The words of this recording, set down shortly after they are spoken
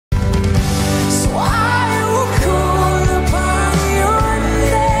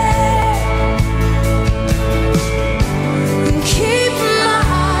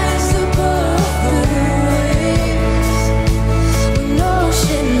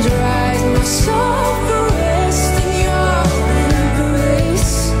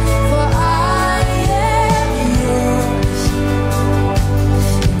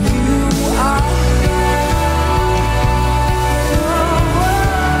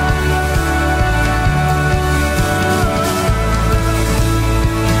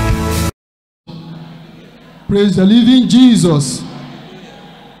Praise the living Jesus.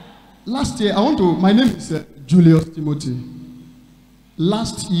 Last year, my name is Julius Timothy.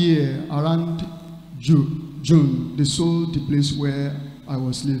 Last year, around June, they sold the place where I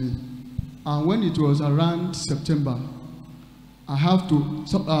was living. And when it was around September, I have to,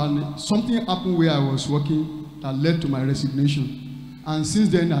 something happened where I was working that led to my resignation. And since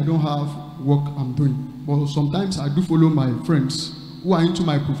then, I don't have work I'm doing. But sometimes I do follow my friends who are into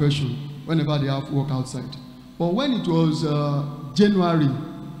my profession whenever they have work outside. But when it was January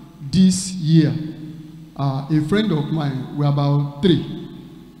this year, a friend of mine, we're about 3,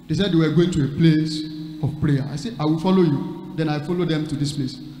 they said they were going to a place of prayer. I said, I will follow you. Then I followed them to this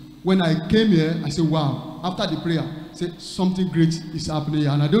place. When I came here, I said, wow, after the prayer, I said, something great is happening here,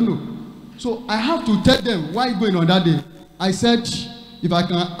 and I don't know. So I have to tell them why going on that day. I said, if I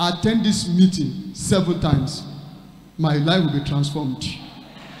can attend this meeting 7 times, my life will be transformed.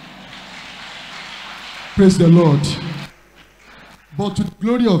 Praise the Lord. But to the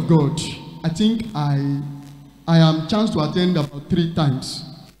glory of God, I think I am chance to attend about 3 times.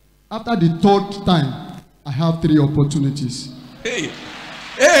 After the 3rd time, I have 3 opportunities. Hey,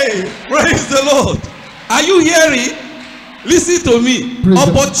 praise the Lord. Are you hearing? Listen to me. Praise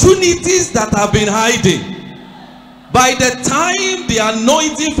opportunities that have been hiding. By the time the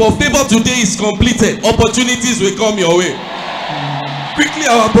anointing for favor today is completed, opportunities will come your way. Quickly,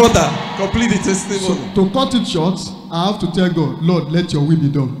 our brother, complete the testimony. So, to cut it short, I have to tell God, Lord, let your will be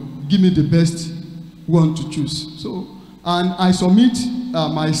done. Give me the best one to choose. So, and I submit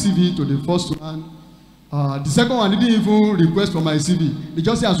my CV to the first one. The second one didn't even request for my CV. They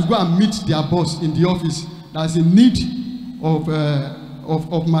just say I should go and meet their boss in the office that's in need of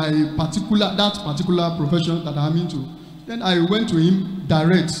my particular profession that I'm into. Then I went to him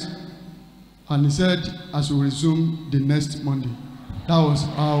direct, and he said I should resume the next Monday. That was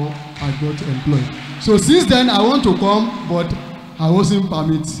how I got employed. So since then I want to come, but I wasn't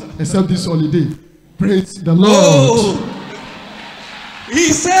permitted except this holiday. Praise the Lord. Oh.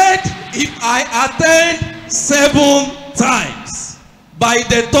 He said, if I attend 7 times, by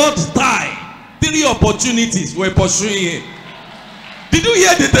the 3rd time, 3 opportunities were pursuing him. Did you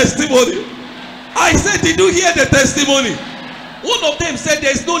hear the testimony? I said, did you hear the testimony? One of them said,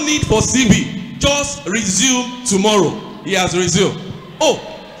 there's no need for CV. Just resume tomorrow. He has resumed. Oh,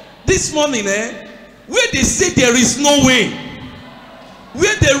 this morning, where they say there is no way,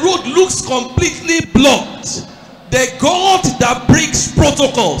 where the road looks completely blocked, the God that breaks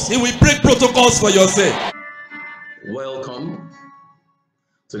protocols, he will break protocols for your sake. Welcome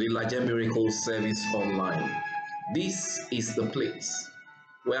to the Elijah Miracle Service Online. This is the place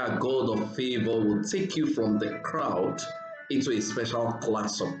where a God of favor will take you from the crowd into a special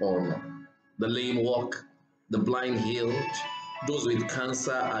class of honor. The lame walk, the blind healed, those with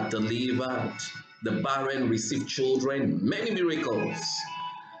cancer are delivered, the barren receive children, many miracles.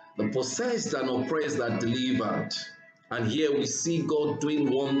 The possessed and oppressed are delivered. And here we see God doing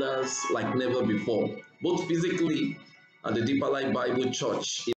wonders like never before, both physically at the Deeper Life Bible Church